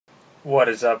What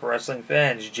is up, wrestling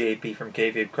fans? JP from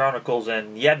KayFabe Chronicles,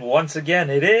 and yet once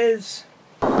again it is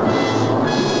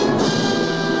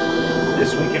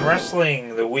This Week in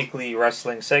Wrestling, the weekly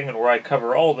wrestling segment where I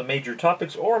cover all the major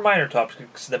topics or minor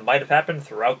topics that might have happened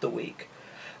throughout the week.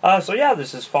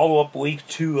 This is follow-up week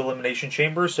to Elimination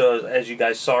Chamber. So as you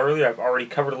guys saw earlier, I've already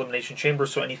covered Elimination Chamber,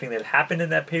 so anything that happened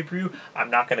in that pay-per-view, I'm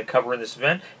not going to cover in this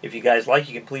event. If you guys like,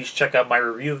 you can please check out my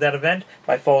review of that event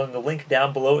by following the link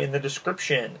down below in the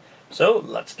description. So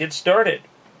let's get started.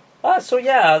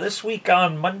 This week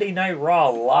on Monday Night Raw,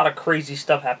 a lot of crazy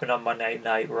stuff happened on Monday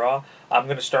Night Raw. I'm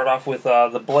going to start off with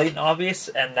the blatant obvious,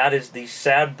 and that is the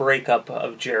sad breakup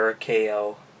of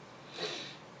jeri-ko.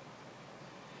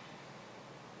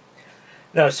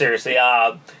 No, seriously.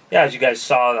 As you guys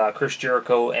saw, Chris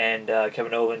Jericho and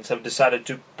Kevin Owens have decided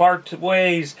to part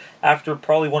ways after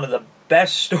probably one of the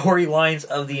best storylines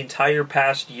of the entire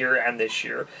past year and this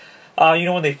year.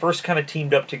 When they first kind of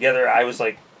teamed up together, I was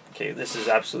like, okay, this is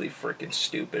absolutely freaking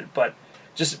stupid. But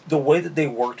just the way that they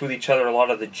worked with each other, a lot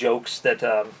of the jokes that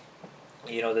that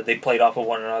they played off of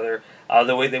one another,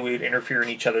 the way they would interfere in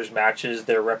each other's matches,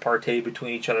 their repartee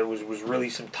between each other was really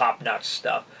some top-notch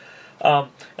stuff. And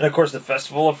of course, the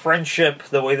Festival of Friendship,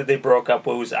 the way that they broke up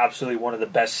was absolutely one of the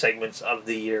best segments of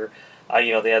the year. They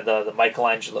had the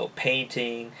Michelangelo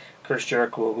painting, Chris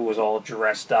Jericho, who was all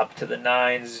dressed up to the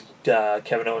nines.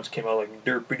 Kevin Owens came out like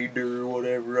derpity-dur,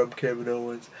 whatever, I'm Kevin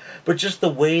Owens. But just the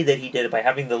way that he did it, by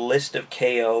having the list of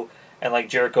KO and like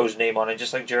Jericho's name on it,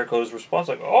 just like Jericho's response,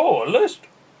 like, oh, a list?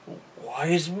 Why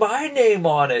is my name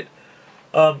on it?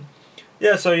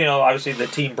 Obviously the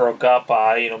team broke up.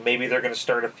 Maybe they're going to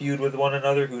start a feud with one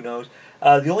another. Who knows?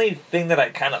 The only thing that I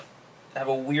kind of have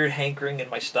a weird hankering in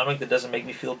my stomach that doesn't make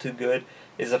me feel too good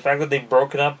is the fact that they've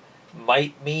broken up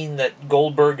might mean that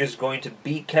Goldberg is going to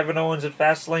beat Kevin Owens at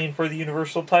Fastlane for the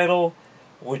Universal title,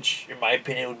 which, in my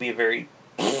opinion, would be a very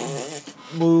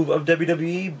move of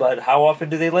WWE, but how often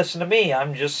do they listen to me?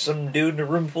 I'm just some dude in a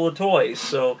room full of toys,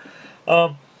 so...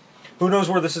 Who knows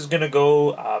where this is going to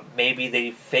go? Maybe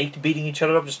they faked beating each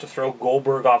other up just to throw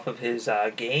Goldberg off of his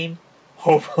game.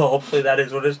 Hopefully that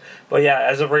is what it is. But yeah,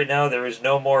 as of right now, there is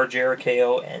no more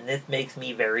jeri-ko, and this makes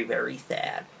me very, very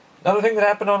sad. Another thing that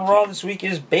happened on Raw this week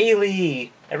is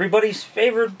Bayley. Everybody's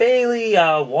favorite Bayley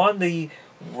won the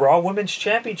Raw Women's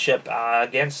Championship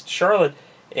against Charlotte.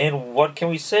 And what can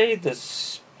we say? The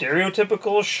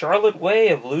stereotypical Charlotte way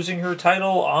of losing her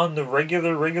title on the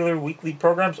regular weekly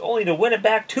programs, only to win it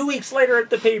back 2 weeks later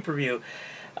at the pay-per-view.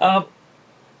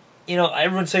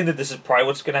 Everyone's saying that this is probably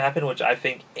what's going to happen, which I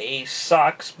think, A,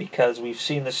 sucks, because we've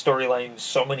seen the storyline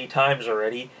so many times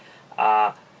already.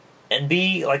 And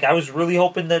B, I was really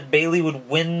hoping that Bayley would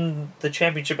win the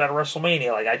championship at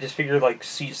WrestleMania. I just figured,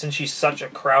 since she's such a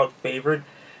crowd favorite,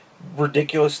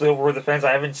 ridiculously over with the fans.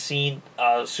 I haven't seen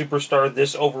a superstar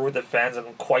this over with the fans in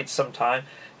quite some time.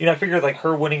 I figured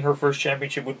her winning her first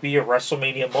championship would be a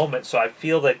WrestleMania moment, so I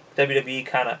feel that WWE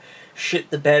kind of shit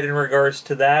the bed in regards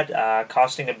to that,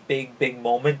 costing a big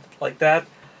moment like that.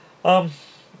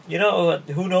 Who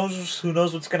knows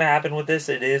what's going to happen with this.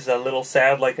 It is a little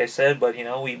sad, like I said, but,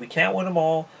 we can't win them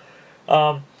all.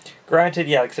 Granted,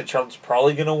 like I said, Charlotte's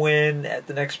probably going to win at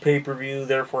the next pay-per-view,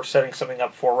 therefore setting something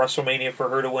up for WrestleMania for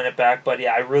her to win it back. But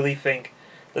yeah, I really think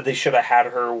that they should have had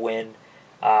her win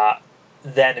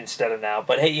then instead of now.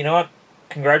 But hey, you know what?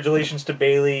 Congratulations to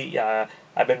Bayley.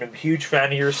 I've been a huge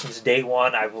fan of yours since day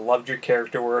one. I've loved your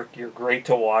character work. You're great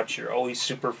to watch. You're always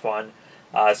super fun.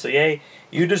 Yay,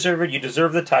 you deserve it. You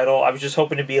deserve the title. I was just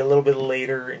hoping to be a little bit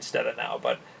later instead of now.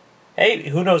 But hey,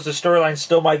 who knows? The storyline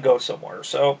still might go somewhere.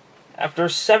 So after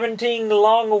 17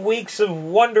 long weeks of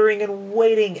wondering and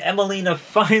waiting, Emelina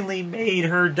finally made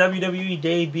her WWE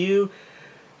debut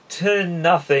to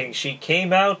nothing. She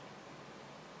came out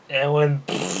and went,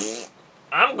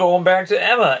 I'm going back to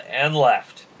Emma, and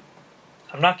left.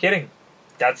 I'm not kidding.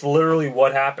 That's literally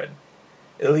what happened.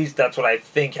 At least that's what I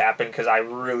think happened, because I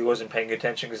really wasn't paying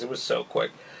attention because it was so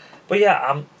quick. But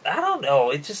yeah, I don't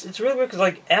know. It's really weird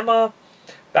because Emma,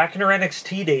 back in her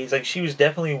NXT days, she was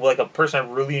definitely a person I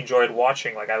really enjoyed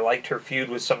watching. I liked her feud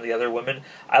with some of the other women.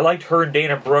 I liked her and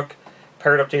Dana Brooke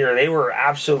paired up together. They were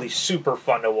absolutely super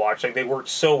fun to watch. They worked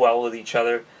so well with each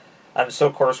other. And so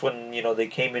of course when they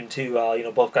came into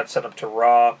both got sent up to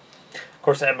Raw. Of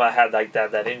course Emma had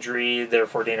that injury.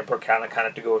 Therefore Dana Brooke kind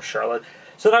of to go with Charlotte.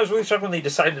 So then I was really shocked when they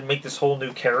decided to make this whole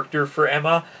new character for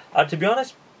Emma. To be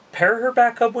honest, pair her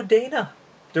back up with Dana.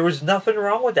 There was nothing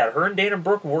wrong with that. Her and Dana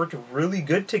Brooke worked really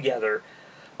good together.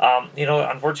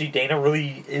 Unfortunately, Dana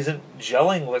really isn't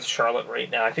gelling with Charlotte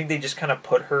right now. I think they just kind of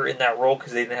put her in that role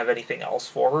because they didn't have anything else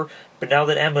for her. But now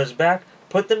that Emma's back,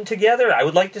 put them together. I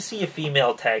would like to see a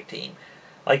female tag team.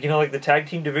 Like, like the tag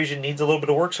team division needs a little bit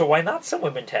of work, so why not some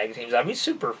women tag teams? That'd be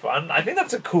super fun. I think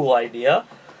that's a cool idea.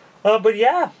 But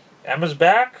yeah, Emma's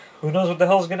back. Who knows what the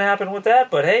hell's going to happen with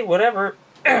that, but hey, whatever.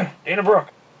 Dana Brooke.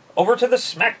 Over to the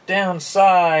SmackDown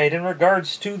side in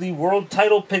regards to the world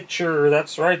title picture.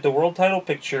 That's right, the world title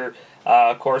picture.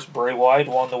 Of course, Bray Wyatt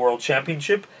won the world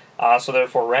championship, so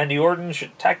therefore Randy Orton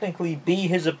should technically be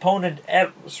his opponent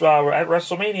at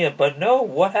WrestleMania. But no,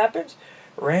 what happens?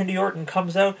 Randy Orton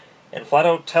comes out and flat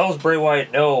out tells Bray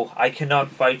Wyatt, "No, I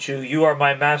cannot fight you. You are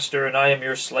my master and I am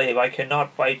your slave. I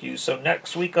cannot fight you." So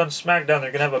next week on SmackDown,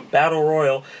 they're going to have a battle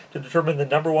royal to determine the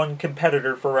 #1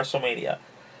 competitor for WrestleMania.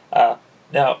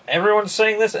 Now, everyone's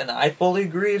saying this, and I fully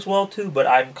agree as well, too, but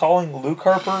I'm calling Luke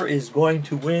Harper is going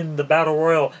to win the Battle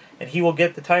Royal, and he will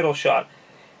get the title shot.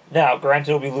 Now,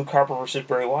 granted, it'll be Luke Harper versus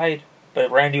Bray Wyatt, but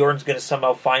Randy Orton's going to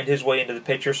somehow find his way into the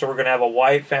picture, so we're going to have a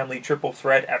Wyatt family triple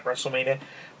threat at WrestleMania,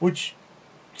 which,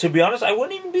 to be honest, I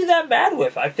wouldn't even be that mad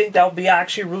with. I think that would be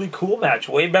actually a really cool match,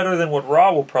 way better than what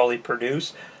Raw will probably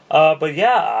produce. But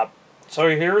yeah, so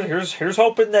here's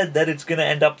hoping that it's going to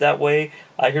end up that way.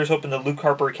 Here's hoping that Luke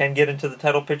Harper can get into the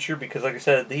title picture because, like I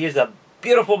said, he is a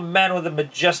beautiful man with a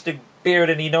majestic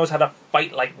beard and he knows how to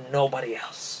fight like nobody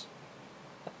else.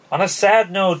 On a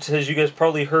sad note, as you guys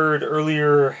probably heard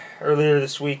earlier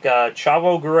this week,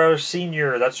 Chavo Guerrero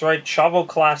Sr., that's right, Chavo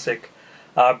Classic,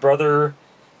 brother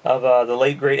of the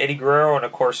late great Eddie Guerrero and,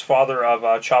 of course, father of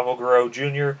Chavo Guerrero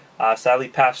Jr., sadly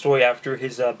passed away after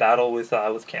his battle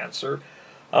with cancer.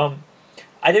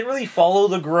 I didn't really follow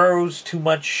the Guerreros too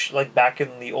much, like, back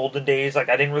in the olden days. Like,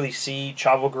 I didn't really see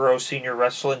Chavo Guerrero Sr.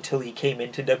 wrestle until he came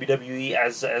into WWE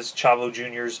as Chavo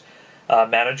Jr.'s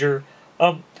manager.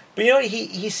 But,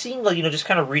 he seemed like, just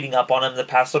kind of reading up on him the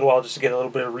past little while just to get a little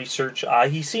bit of research.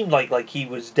 He seemed like he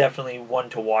was definitely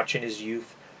one to watch in his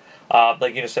youth.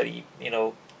 Like, said he,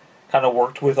 kind of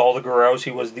worked with all the Guerreros.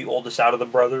 He was the oldest out of the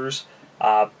brothers.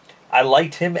 I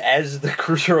liked him as the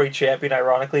Cruiserweight Champion,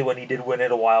 ironically, when he did win it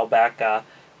a while back.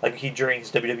 During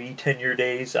his WWE tenure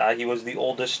days, he was the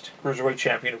oldest Cruiserweight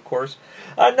Champion, of course.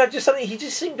 He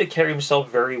just seemed to carry himself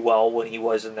very well when he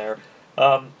was in there.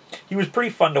 He was pretty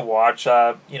fun to watch.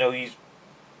 I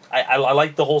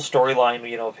like the whole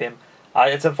storyline, of him.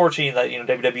 It's unfortunate that,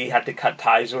 WWE had to cut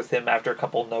ties with him after a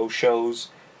couple no-shows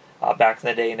back in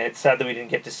the day, and it's sad that we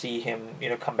didn't get to see him,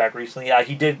 come back recently.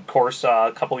 He did, of course,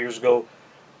 a couple years ago.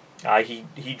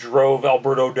 He drove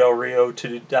Alberto Del Rio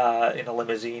to in a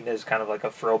limousine as kind of like a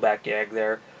throwback gag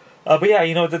there. But yeah,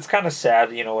 it's kind of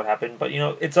sad, what happened. But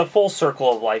it's a full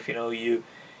circle of life.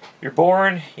 You're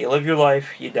born, you live your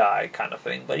life, you die, kind of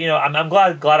thing. But I'm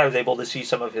glad I was able to see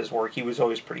some of his work. He was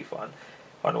always pretty fun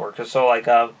to work.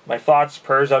 So my thoughts,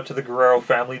 prayers out to the Guerrero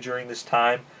family during this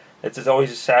time. It's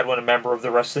always sad when a member of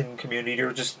the wrestling community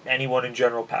or just anyone in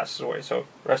general passes away. So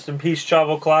rest in peace,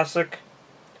 Chavo Classic,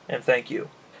 and thank you.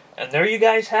 And there you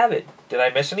guys have it. Did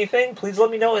I miss anything? Please let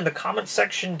me know in the comment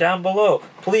section down below.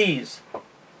 Please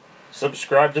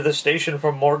subscribe to the station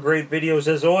for more great videos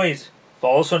as always.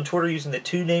 Follow us on Twitter using the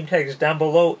 2 name tags down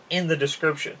below in the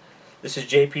description. This is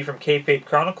JP from KayFabe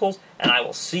Chronicles, and I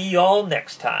will see y'all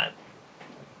next time.